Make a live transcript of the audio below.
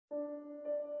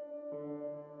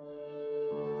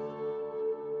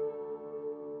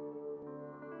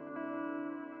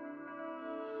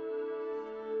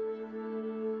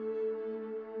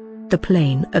The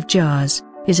Plain of Jars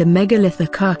is a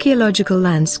megalithic archaeological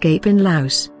landscape in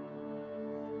Laos.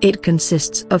 It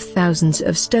consists of thousands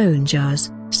of stone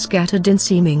jars, scattered in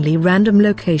seemingly random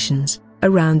locations,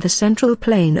 around the central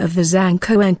plain of the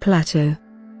Zangkoang Plateau.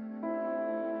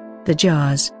 The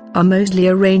jars are mostly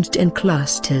arranged in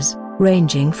clusters,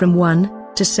 ranging from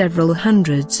 1 to several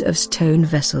hundreds of stone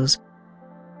vessels.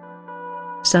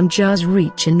 Some jars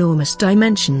reach enormous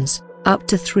dimensions, up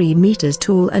to 3 meters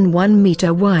tall and 1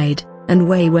 meter wide, and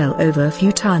weigh well over a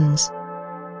few tons.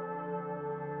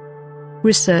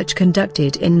 Research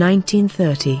conducted in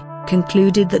 1930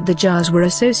 concluded that the jars were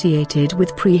associated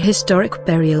with prehistoric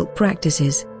burial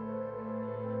practices.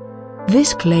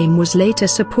 This claim was later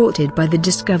supported by the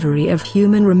discovery of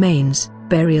human remains,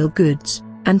 burial goods,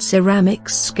 and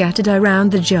ceramics scattered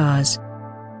around the jars.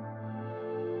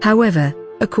 However,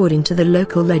 according to the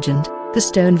local legend, the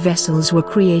stone vessels were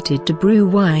created to brew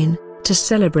wine, to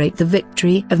celebrate the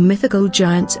victory of mythical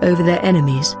giants over their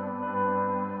enemies.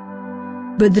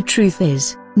 But the truth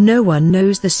is, no one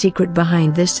knows the secret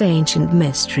behind this ancient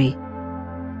mystery.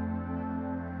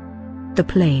 The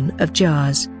Plain of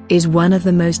Jars is one of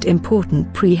the most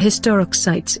important prehistoric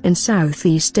sites in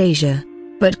Southeast Asia,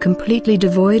 but completely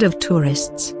devoid of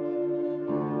tourists.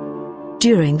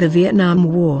 During the Vietnam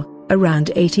War,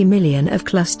 around 80 million of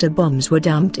cluster bombs were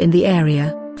dumped in the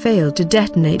area, failed to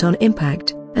detonate on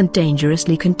impact, and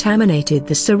dangerously contaminated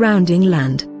the surrounding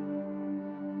land.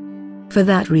 For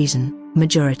that reason,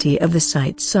 majority of the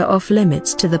sites are off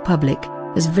limits to the public,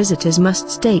 as visitors must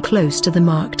stay close to the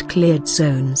marked cleared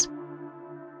zones.